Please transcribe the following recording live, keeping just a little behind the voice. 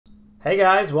Hey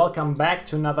guys, welcome back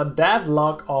to another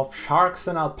devlog of Sharks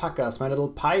and Alpacas, my little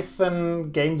Python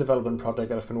game development project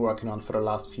that I've been working on for the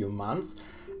last few months.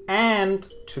 And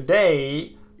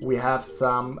today we have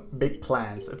some big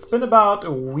plans. It's been about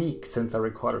a week since I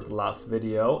recorded the last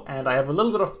video and I have a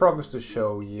little bit of progress to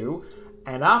show you.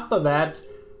 And after that,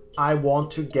 I want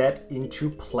to get into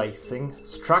placing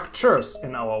structures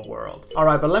in our world.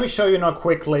 Alright, but let me show you now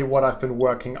quickly what I've been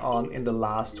working on in the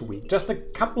last week. Just a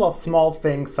couple of small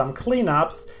things, some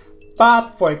cleanups, but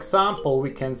for example,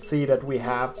 we can see that we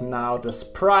have now the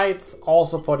sprites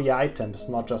also for the items,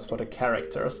 not just for the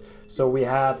characters. So we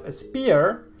have a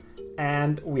spear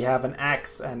and we have an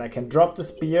axe, and I can drop the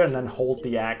spear and then hold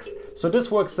the axe. So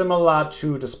this works similar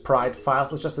to the sprite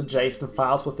files. It's just JSON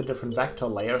files with the different vector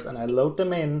layers, and I load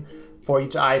them in for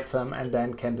each item and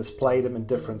then can display them in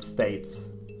different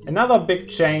states. Another big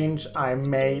change I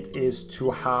made is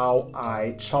to how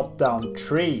I chop down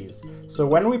trees. So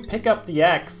when we pick up the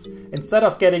axe, instead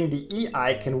of getting the E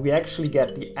icon, we actually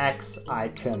get the X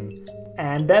icon.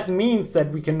 And that means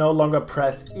that we can no longer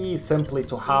press E simply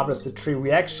to harvest the tree. We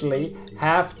actually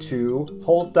have to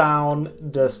hold down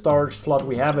the storage slot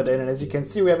we have it in. And as you can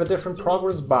see, we have a different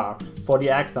progress bar for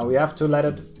the axe now. We have to let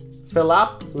it fill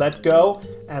up, let go,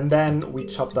 and then we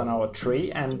chop down our tree.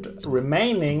 And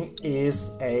remaining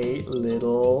is a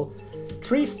little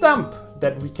tree stump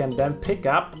that we can then pick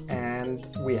up, and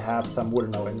we have some wood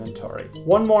in our inventory.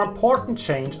 One more important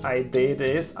change I did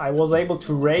is I was able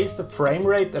to raise the frame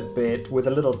rate a bit with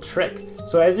a little trick.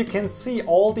 So as you can see,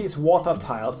 all these water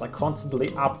tiles are constantly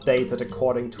updated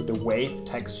according to the wave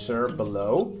texture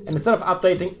below. And instead of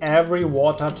updating every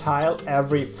water tile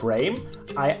every frame,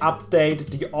 I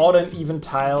update the odd and even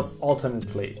tiles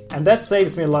alternately. And that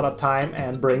saves me a lot of time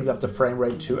and brings up the frame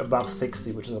rate to above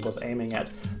 60, which is what I was aiming at.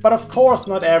 But of course,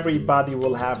 not everybody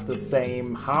will have the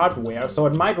same hardware, so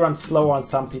it might run slower on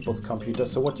some people's computers.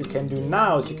 So what you can do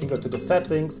now is you can go to the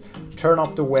settings, turn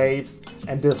off the waves,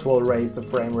 and this will raise the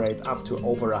frame rate up to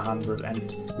over 100,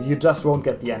 and you just won't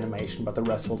get the animation, but the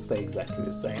rest will stay exactly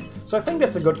the same. So I think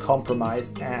that's a good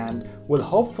compromise and will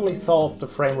hopefully solve the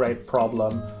frame rate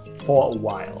problem for a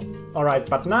while. Alright,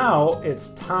 but now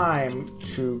it's time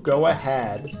to go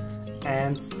ahead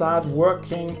and start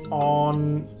working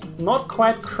on not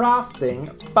quite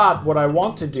crafting, but what I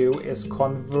want to do is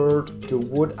convert the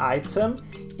wood item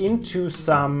into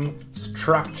some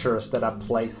structures that are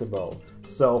placeable.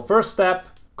 So first step,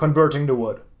 converting the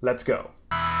wood. Let's go.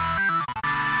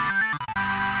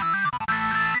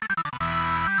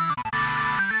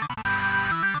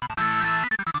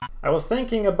 I was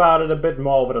thinking about it a bit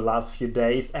more over the last few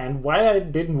days, and while I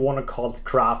didn't want to call it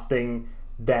crafting,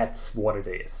 that's what it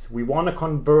is. We want to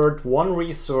convert one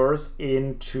resource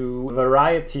into a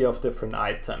variety of different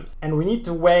items. And we need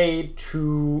a way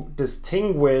to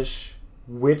distinguish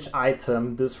which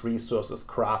item this resource is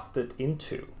crafted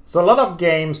into. So a lot of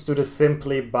games do this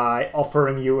simply by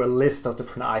offering you a list of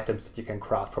different items that you can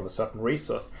craft from a certain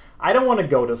resource. I don't want to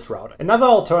go this route. Another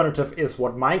alternative is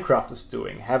what Minecraft is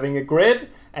doing, having a grid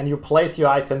and you place your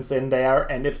items in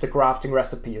there, and if the crafting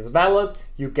recipe is valid,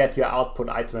 you get your output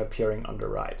item appearing on the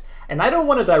right. And I don't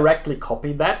want to directly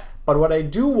copy that, but what I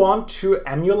do want to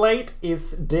emulate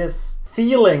is this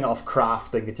feeling of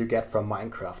crafting that you get from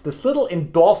Minecraft. This little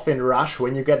endorphin rush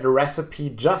when you get the recipe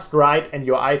just right and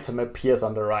your item appears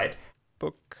on the right.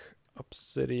 Book,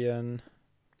 obsidian,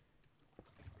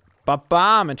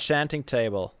 ba-bam, enchanting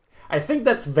table. I think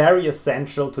that's very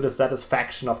essential to the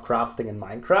satisfaction of crafting in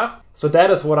Minecraft. So that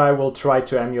is what I will try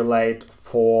to emulate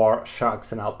for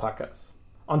Sharks and Alpacas.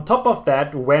 On top of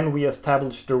that, when we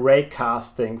established the ray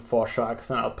casting for Sharks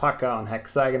and Alpaca on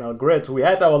hexagonal grids, we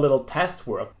had our little test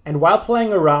work. And while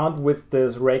playing around with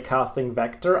this ray casting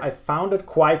vector, I found it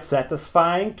quite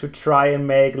satisfying to try and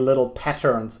make little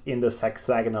patterns in this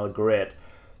hexagonal grid.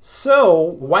 So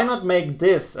why not make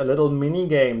this a little mini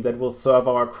game that will serve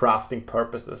our crafting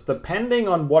purposes? Depending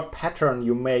on what pattern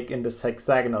you make in this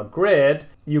hexagonal grid,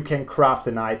 you can craft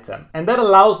an item. And that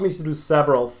allows me to do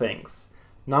several things.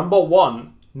 Number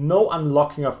one, no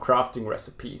unlocking of crafting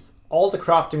recipes. All the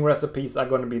crafting recipes are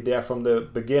going to be there from the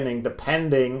beginning,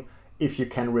 depending if you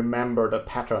can remember the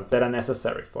patterns that are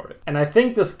necessary for it. And I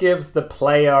think this gives the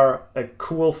player a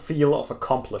cool feel of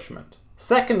accomplishment.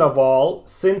 Second of all,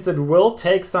 since it will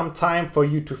take some time for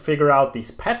you to figure out these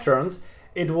patterns,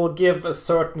 it will give a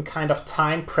certain kind of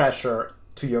time pressure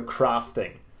to your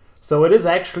crafting. So it is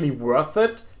actually worth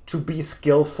it to be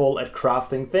skillful at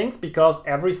crafting things, because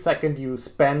every second you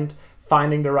spend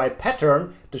finding the right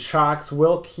pattern, the sharks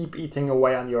will keep eating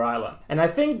away on your island. And I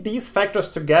think these factors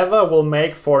together will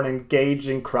make for an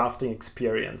engaging crafting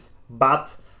experience.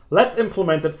 But let's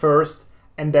implement it first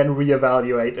and then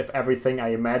reevaluate if everything I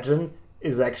imagine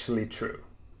is actually true.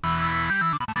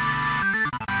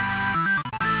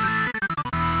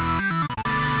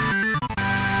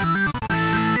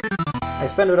 I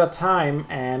spent a bit of time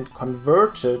and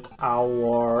converted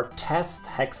our test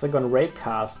hexagon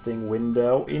raycasting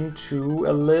window into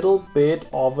a little bit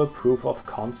of a proof of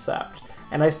concept.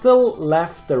 And I still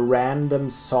left the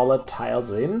random solid tiles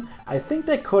in. I think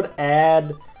they could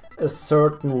add a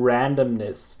certain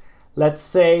randomness. Let's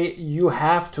say you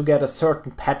have to get a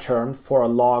certain pattern for a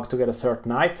log to get a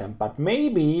certain item, but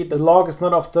maybe the log is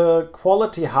not of the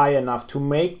quality high enough to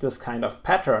make this kind of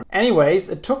pattern. Anyways,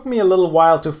 it took me a little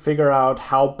while to figure out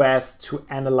how best to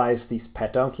analyze these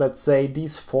patterns. Let's say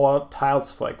these 4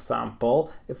 tiles, for example.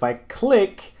 If I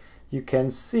click, you can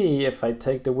see, if I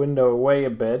take the window away a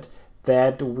bit,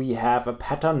 that we have a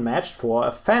pattern matched for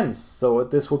a fence. So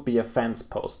this would be a fence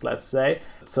post, let's say.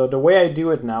 So the way I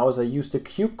do it now is I use the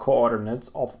cube coordinates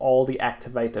of all the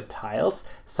activated tiles,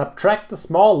 subtract the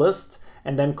smallest,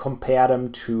 and then compare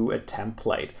them to a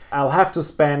template. I'll have to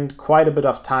spend quite a bit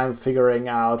of time figuring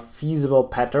out feasible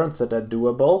patterns that are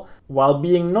doable, while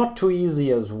being not too easy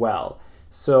as well.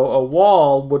 So a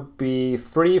wall would be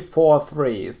 3, 4,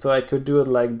 3. So I could do it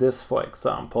like this, for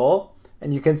example.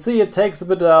 And you can see it takes a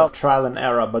bit of trial and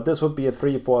error, but this would be a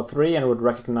 3, 4, 3 and it would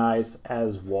recognize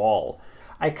as wall.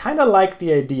 I kind of like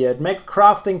the idea. It makes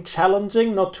crafting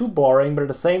challenging, not too boring, but at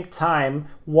the same time,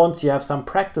 once you have some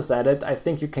practice at it, I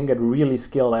think you can get really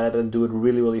skilled at it and do it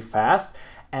really, really fast.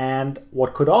 And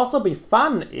what could also be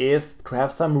fun is to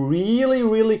have some really,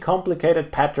 really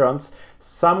complicated patterns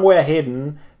somewhere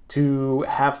hidden, to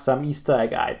have some Easter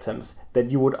egg items that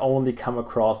you would only come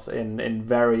across in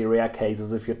very rare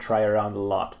cases if you try around a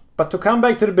lot. But to come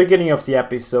back to the beginning of the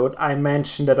episode, I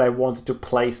mentioned that I wanted to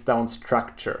place down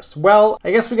structures. Well,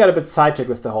 I guess we got a bit sidetracked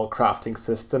with the whole crafting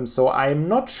system, so I'm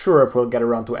not sure if we'll get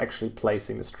around to actually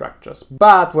placing the structures.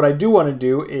 But what I do want to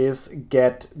do is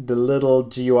get the little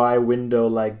GUI window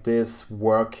like this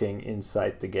working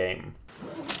inside the game.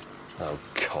 Oh,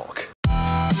 cock.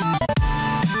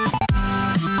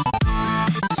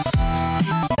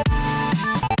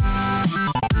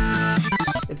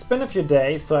 It's been a few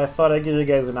days, so I thought I'd give you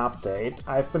guys an update.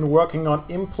 I've been working on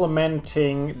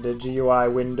implementing the GUI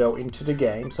window into the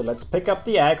game, so let's pick up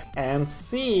the axe and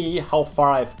see how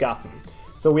far I've gotten.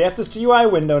 So we have this GUI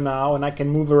window now, and I can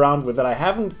move around with it. I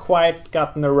haven't quite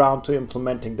gotten around to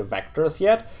implementing the vectors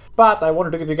yet, but I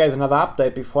wanted to give you guys another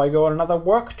update before I go on another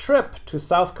work trip to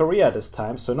South Korea this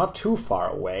time, so not too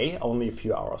far away, only a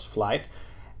few hours flight.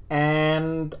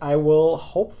 And I will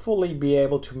hopefully be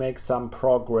able to make some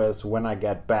progress when I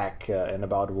get back in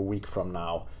about a week from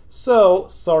now. So,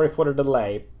 sorry for the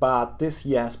delay, but this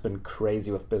year has been crazy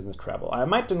with business travel. I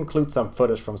might include some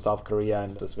footage from South Korea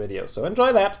in this video, so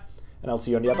enjoy that, and I'll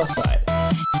see you on the other side.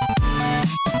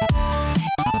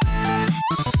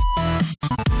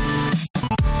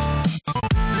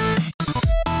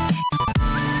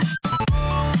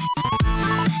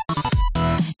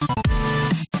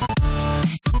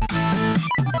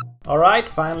 Alright,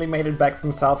 finally made it back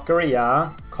from South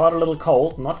Korea. Caught a little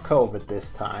cold, not COVID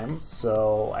this time,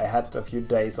 so I had a few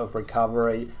days of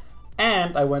recovery.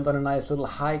 And I went on a nice little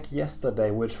hike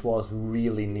yesterday, which was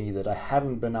really needed. I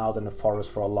haven't been out in the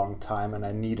forest for a long time and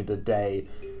I needed a day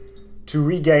to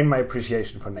regain my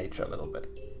appreciation for nature a little bit.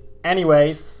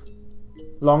 Anyways,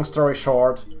 long story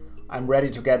short, I'm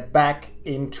ready to get back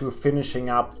into finishing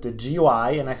up the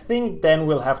GUI, and I think then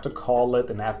we'll have to call it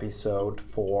an episode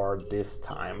for this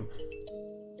time.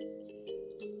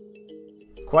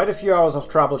 Quite a few hours of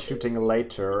troubleshooting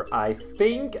later, I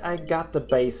think I got the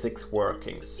basics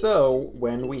working. So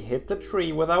when we hit the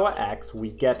tree with our axe,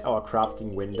 we get our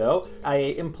crafting window.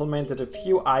 I implemented a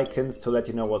few icons to let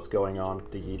you know what's going on.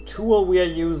 The tool we are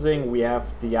using, we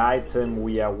have the item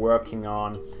we are working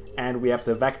on, and we have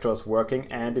the vectors working.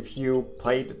 And if you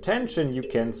paid attention, you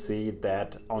can see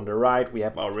that on the right we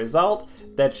have our result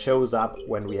that shows up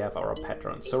when we have our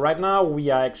pattern. So right now we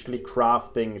are actually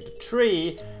crafting the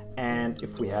tree, and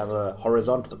if we have a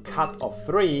horizontal cut of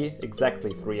 3,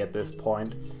 exactly 3 at this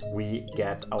point, we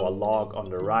get our log on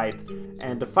the right.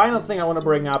 And the final thing I want to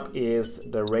bring up is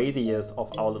the radius of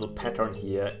our little pattern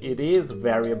here. It is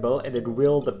variable and it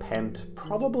will depend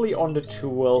probably on the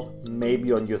tool,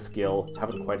 maybe on your skill.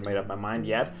 Haven't quite made up my mind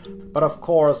yet. But of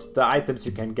course, the items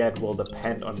you can get will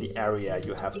depend on the area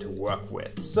you have to work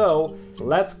with. So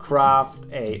let's craft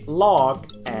a log,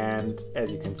 and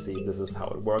as you can see, this is how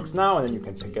it works now, and then you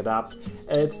can pick it up.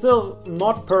 It's still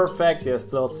not perfect, there's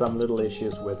still some little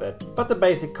issues with it, but the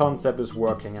basic concept is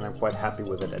working and I'm quite happy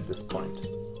with it at this point.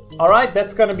 Alright,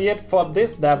 that's gonna be it for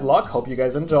this devlog. Hope you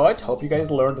guys enjoyed, hope you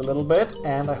guys learned a little bit,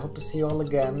 and I hope to see you all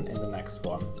again in the next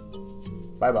one.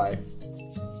 Bye bye.